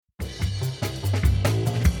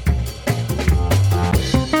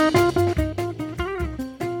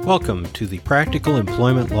Welcome to the Practical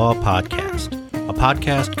Employment Law Podcast, a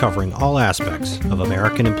podcast covering all aspects of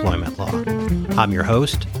American employment law. I'm your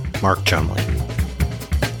host, Mark Chumley.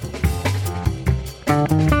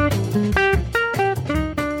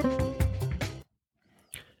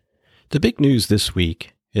 The big news this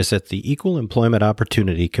week is that the Equal Employment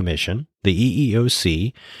Opportunity Commission, the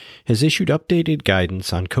EEOC, has issued updated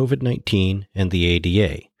guidance on COVID-19 and the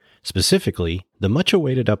ADA. Specifically, the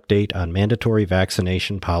much-awaited update on mandatory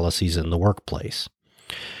vaccination policies in the workplace.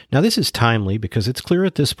 Now, this is timely because it's clear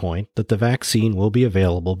at this point that the vaccine will be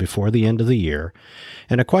available before the end of the year,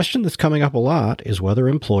 and a question that's coming up a lot is whether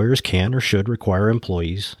employers can or should require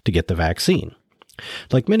employees to get the vaccine.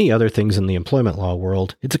 Like many other things in the employment law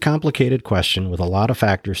world, it's a complicated question with a lot of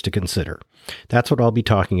factors to consider. That's what I'll be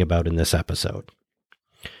talking about in this episode.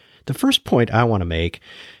 The first point I want to make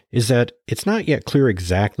is that it's not yet clear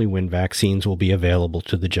exactly when vaccines will be available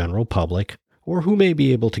to the general public or who may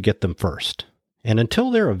be able to get them first. And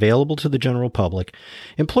until they're available to the general public,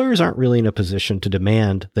 employers aren't really in a position to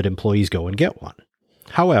demand that employees go and get one.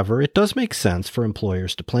 However, it does make sense for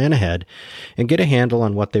employers to plan ahead and get a handle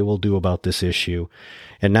on what they will do about this issue,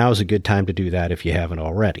 and now is a good time to do that if you haven't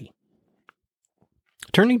already.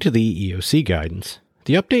 Turning to the EEOC guidance,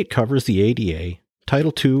 the update covers the ADA,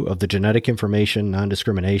 Title II of the Genetic Information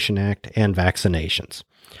Non-Discrimination Act, and vaccinations.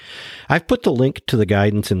 I've put the link to the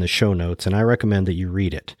guidance in the show notes, and I recommend that you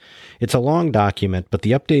read it. It's a long document, but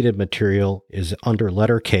the updated material is under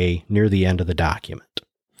letter K near the end of the document.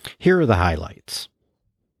 Here are the highlights.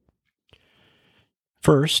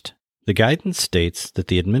 First, the guidance states that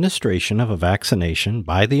the administration of a vaccination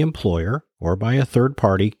by the employer or by a third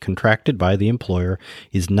party contracted by the employer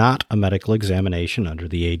is not a medical examination under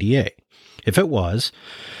the ADA. If it was,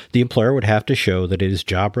 the employer would have to show that it is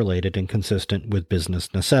job-related and consistent with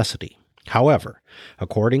business necessity. However,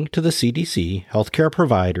 according to the CDC, healthcare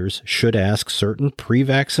providers should ask certain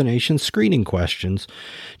pre-vaccination screening questions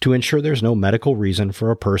to ensure there's no medical reason for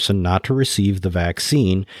a person not to receive the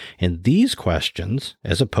vaccine, and these questions,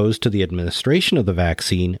 as opposed to the administration of the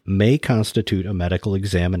vaccine, may constitute a medical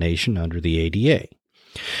examination under the ADA.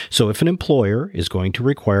 So if an employer is going to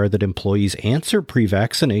require that employees answer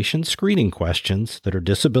pre-vaccination screening questions that are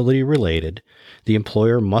disability-related, the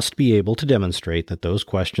employer must be able to demonstrate that those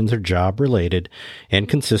questions are job-related and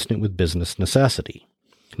consistent with business necessity.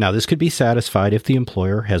 Now, this could be satisfied if the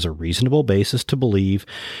employer has a reasonable basis to believe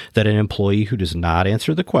that an employee who does not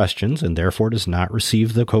answer the questions and therefore does not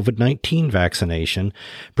receive the COVID-19 vaccination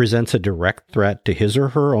presents a direct threat to his or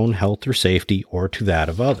her own health or safety or to that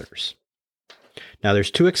of others. Now,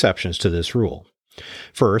 there's two exceptions to this rule.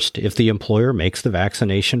 First, if the employer makes the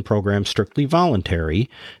vaccination program strictly voluntary,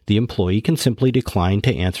 the employee can simply decline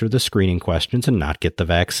to answer the screening questions and not get the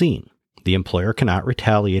vaccine. The employer cannot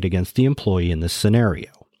retaliate against the employee in this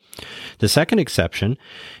scenario. The second exception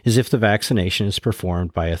is if the vaccination is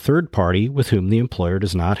performed by a third party with whom the employer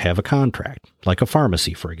does not have a contract, like a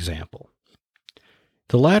pharmacy, for example.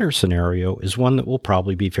 The latter scenario is one that will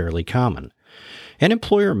probably be fairly common. An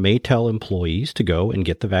employer may tell employees to go and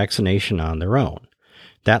get the vaccination on their own.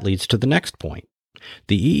 That leads to the next point.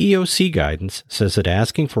 The EEOC guidance says that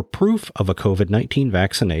asking for proof of a COVID-19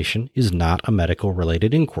 vaccination is not a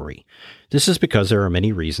medical-related inquiry. This is because there are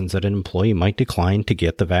many reasons that an employee might decline to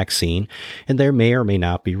get the vaccine, and they may or may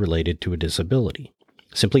not be related to a disability.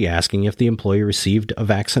 Simply asking if the employee received a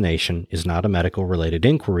vaccination is not a medical-related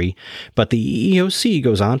inquiry, but the EEOC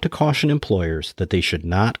goes on to caution employers that they should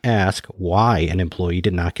not ask why an employee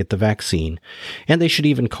did not get the vaccine, and they should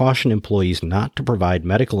even caution employees not to provide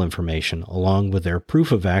medical information along with their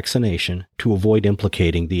proof of vaccination to avoid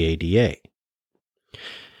implicating the ADA.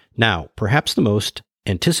 Now, perhaps the most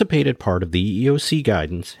anticipated part of the EEOC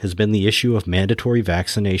guidance has been the issue of mandatory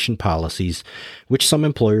vaccination policies, which some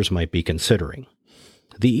employers might be considering.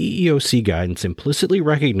 The EEOC guidance implicitly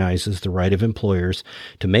recognizes the right of employers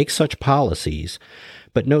to make such policies,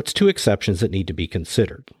 but notes two exceptions that need to be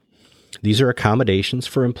considered. These are accommodations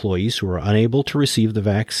for employees who are unable to receive the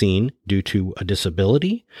vaccine due to a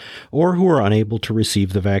disability, or who are unable to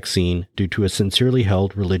receive the vaccine due to a sincerely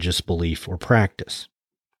held religious belief or practice.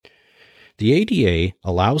 The ADA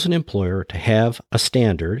allows an employer to have a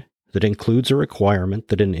standard that includes a requirement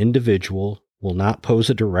that an individual will not pose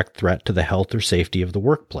a direct threat to the health or safety of the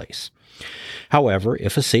workplace. However,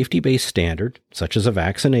 if a safety-based standard, such as a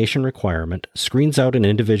vaccination requirement, screens out an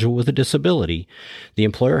individual with a disability, the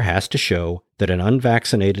employer has to show that an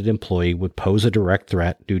unvaccinated employee would pose a direct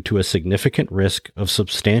threat due to a significant risk of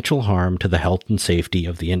substantial harm to the health and safety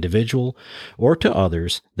of the individual or to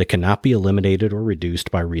others that cannot be eliminated or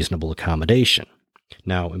reduced by reasonable accommodation.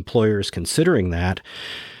 Now, employers considering that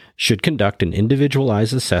should conduct an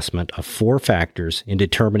individualized assessment of 4 factors in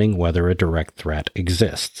determining whether a direct threat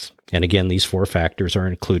exists. And again, these 4 factors are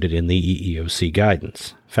included in the EEOC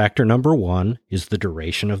guidance. Factor number 1 is the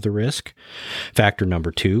duration of the risk. Factor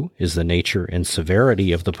number 2 is the nature and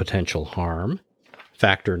severity of the potential harm.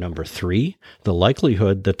 Factor number 3, the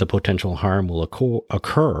likelihood that the potential harm will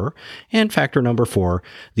occur. And factor number 4,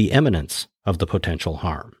 the imminence of the potential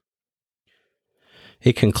harm.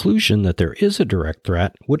 A conclusion that there is a direct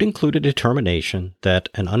threat would include a determination that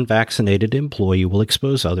an unvaccinated employee will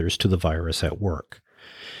expose others to the virus at work.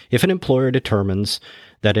 If an employer determines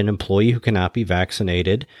that an employee who cannot be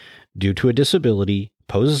vaccinated due to a disability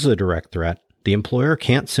poses a direct threat, the employer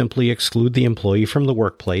can't simply exclude the employee from the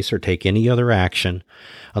workplace or take any other action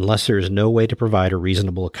unless there is no way to provide a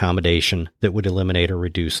reasonable accommodation that would eliminate or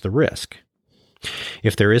reduce the risk.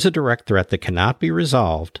 If there is a direct threat that cannot be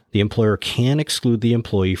resolved, the employer can exclude the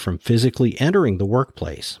employee from physically entering the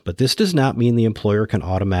workplace, but this does not mean the employer can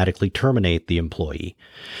automatically terminate the employee.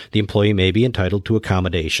 The employee may be entitled to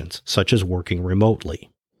accommodations, such as working remotely.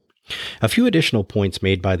 A few additional points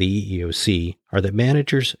made by the EEOC are that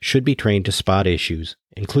managers should be trained to spot issues,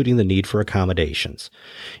 including the need for accommodations.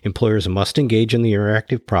 Employers must engage in the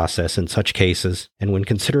interactive process in such cases, and when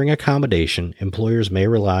considering accommodation, employers may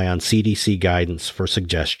rely on CDC guidance for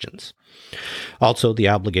suggestions. Also, the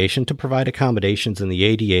obligation to provide accommodations in the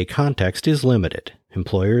ADA context is limited.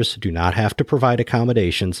 Employers do not have to provide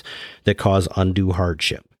accommodations that cause undue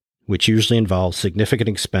hardship, which usually involves significant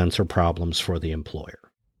expense or problems for the employer.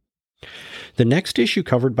 The next issue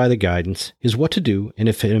covered by the guidance is what to do and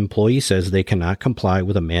if an employee says they cannot comply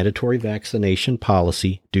with a mandatory vaccination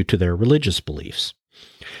policy due to their religious beliefs.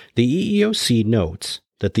 The EEOC notes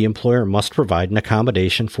that the employer must provide an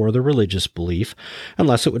accommodation for the religious belief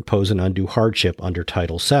unless it would pose an undue hardship under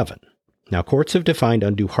Title VII. Now, courts have defined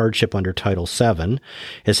undue hardship under Title VII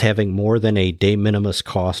as having more than a de minimis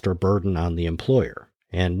cost or burden on the employer.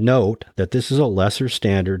 And note that this is a lesser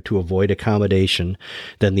standard to avoid accommodation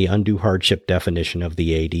than the undue hardship definition of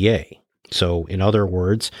the ADA. So, in other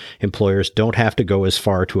words, employers don't have to go as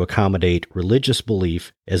far to accommodate religious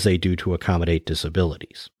belief as they do to accommodate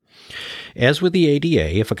disabilities. As with the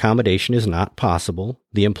ADA, if accommodation is not possible,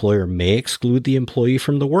 the employer may exclude the employee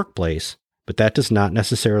from the workplace, but that does not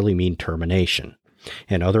necessarily mean termination.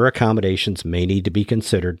 And other accommodations may need to be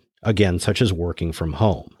considered, again, such as working from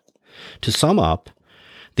home. To sum up,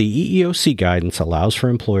 the EEOC guidance allows for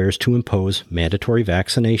employers to impose mandatory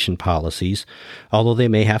vaccination policies, although they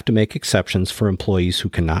may have to make exceptions for employees who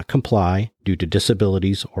cannot comply due to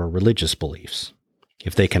disabilities or religious beliefs.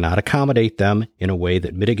 If they cannot accommodate them in a way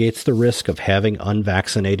that mitigates the risk of having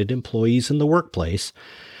unvaccinated employees in the workplace,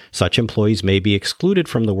 such employees may be excluded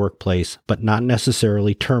from the workplace but not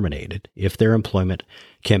necessarily terminated if their employment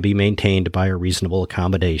can be maintained by a reasonable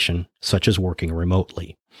accommodation, such as working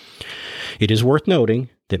remotely. It is worth noting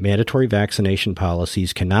that mandatory vaccination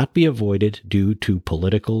policies cannot be avoided due to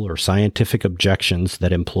political or scientific objections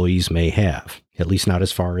that employees may have, at least not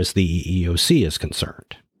as far as the EEOC is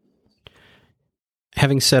concerned.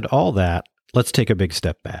 Having said all that, let's take a big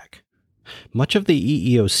step back. Much of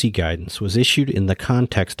the EEOC guidance was issued in the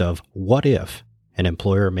context of what if an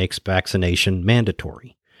employer makes vaccination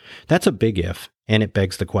mandatory. That's a big if, and it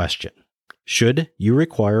begs the question, should you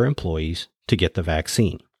require employees to get the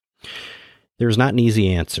vaccine? There's not an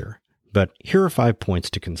easy answer, but here are 5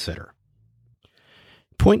 points to consider.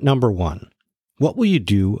 Point number 1, what will you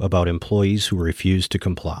do about employees who refuse to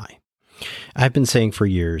comply? I've been saying for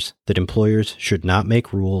years that employers should not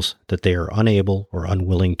make rules that they are unable or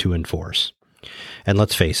unwilling to enforce. And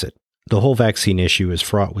let's face it, the whole vaccine issue is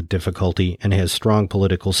fraught with difficulty and has strong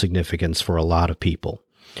political significance for a lot of people.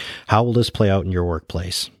 How will this play out in your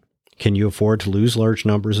workplace? Can you afford to lose large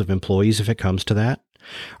numbers of employees if it comes to that?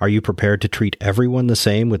 Are you prepared to treat everyone the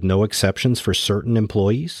same with no exceptions for certain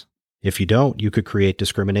employees? If you don't, you could create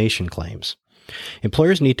discrimination claims.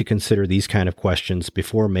 Employers need to consider these kind of questions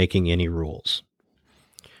before making any rules.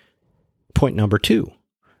 Point number 2,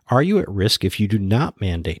 are you at risk if you do not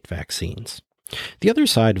mandate vaccines? The other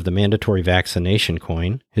side of the mandatory vaccination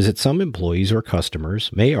coin is that some employees or customers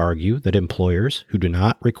may argue that employers who do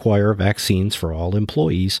not require vaccines for all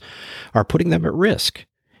employees are putting them at risk,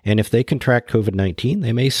 and if they contract COVID-19,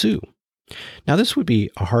 they may sue. Now, this would be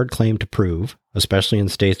a hard claim to prove, especially in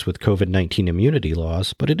states with COVID-19 immunity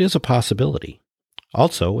laws, but it is a possibility.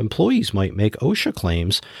 Also, employees might make OSHA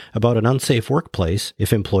claims about an unsafe workplace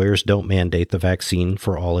if employers don't mandate the vaccine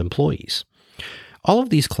for all employees. All of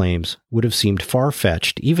these claims would have seemed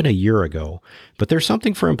far-fetched even a year ago, but there's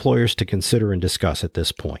something for employers to consider and discuss at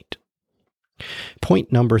this point.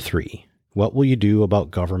 Point number 3, what will you do about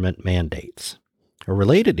government mandates? A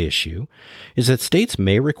related issue is that states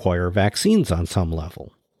may require vaccines on some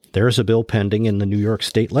level. There is a bill pending in the New York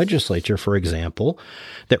State Legislature, for example,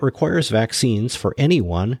 that requires vaccines for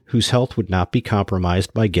anyone whose health would not be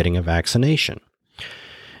compromised by getting a vaccination.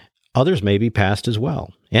 Others may be passed as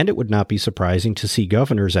well, and it would not be surprising to see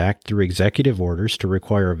governors act through executive orders to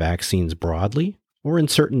require vaccines broadly or in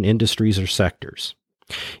certain industries or sectors.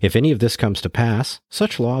 If any of this comes to pass,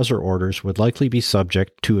 such laws or orders would likely be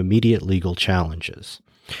subject to immediate legal challenges.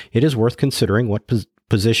 It is worth considering what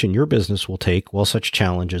position your business will take while such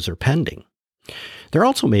challenges are pending. There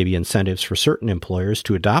also may be incentives for certain employers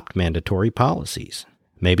to adopt mandatory policies.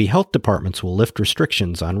 Maybe health departments will lift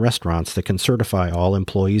restrictions on restaurants that can certify all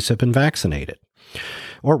employees have been vaccinated.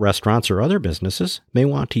 Or restaurants or other businesses may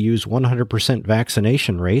want to use 100%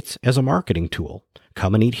 vaccination rates as a marketing tool.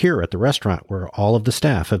 Come and eat here at the restaurant where all of the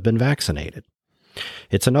staff have been vaccinated.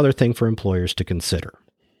 It's another thing for employers to consider.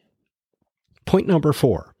 Point number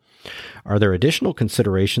 4. Are there additional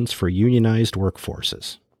considerations for unionized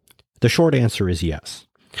workforces? The short answer is yes.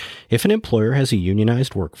 If an employer has a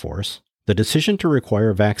unionized workforce, the decision to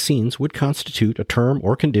require vaccines would constitute a term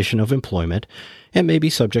or condition of employment and may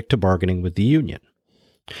be subject to bargaining with the union.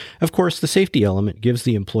 Of course, the safety element gives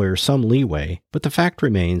the employer some leeway, but the fact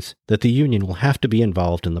remains that the union will have to be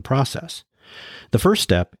involved in the process. The first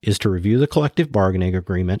step is to review the collective bargaining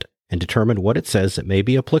agreement and determine what it says that may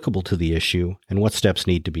be applicable to the issue and what steps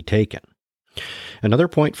need to be taken. Another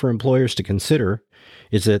point for employers to consider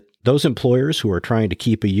is that those employers who are trying to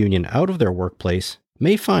keep a union out of their workplace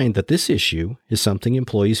may find that this issue is something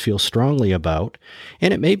employees feel strongly about,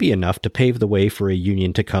 and it may be enough to pave the way for a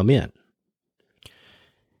union to come in.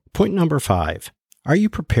 Point number 5. Are you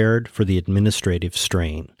prepared for the administrative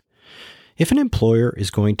strain? If an employer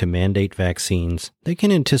is going to mandate vaccines, they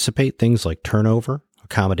can anticipate things like turnover,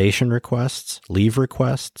 accommodation requests, leave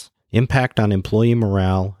requests, impact on employee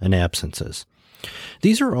morale, and absences.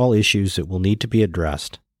 These are all issues that will need to be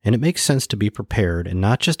addressed, and it makes sense to be prepared and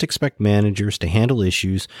not just expect managers to handle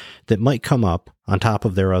issues that might come up on top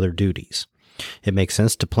of their other duties. It makes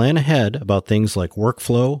sense to plan ahead about things like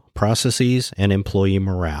workflow, processes, and employee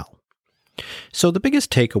morale. So the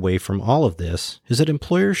biggest takeaway from all of this is that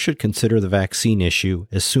employers should consider the vaccine issue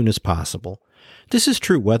as soon as possible. This is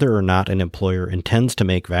true whether or not an employer intends to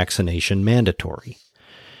make vaccination mandatory.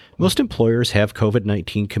 Most employers have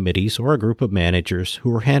COVID-19 committees or a group of managers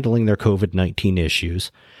who are handling their COVID-19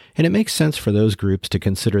 issues, and it makes sense for those groups to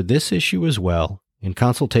consider this issue as well in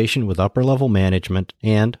consultation with upper-level management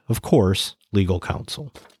and, of course, legal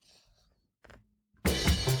counsel.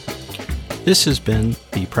 This has been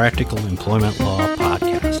the Practical Employment Law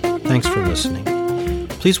Podcast. Thanks for listening.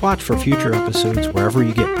 Please watch for future episodes wherever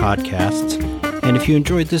you get podcasts, and if you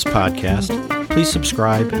enjoyed this podcast, please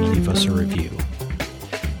subscribe and leave us a review.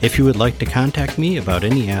 If you would like to contact me about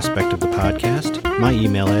any aspect of the podcast, my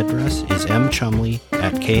email address is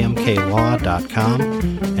mchumley@kmklaw.com,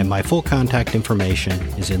 and my full contact information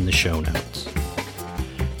is in the show notes.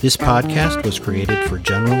 This podcast was created for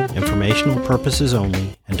general informational purposes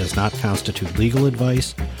only and does not constitute legal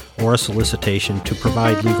advice or a solicitation to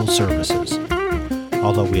provide legal services.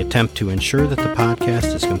 Although we attempt to ensure that the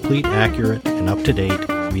podcast is complete, accurate, and up to date,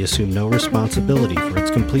 we assume no responsibility for its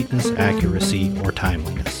completeness, accuracy, or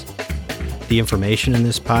timeliness. The information in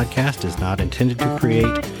this podcast is not intended to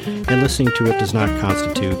create, and listening to it does not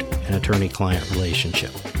constitute an attorney-client relationship.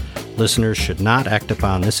 Listeners should not act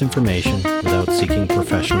upon this information without seeking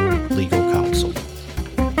professional legal counsel.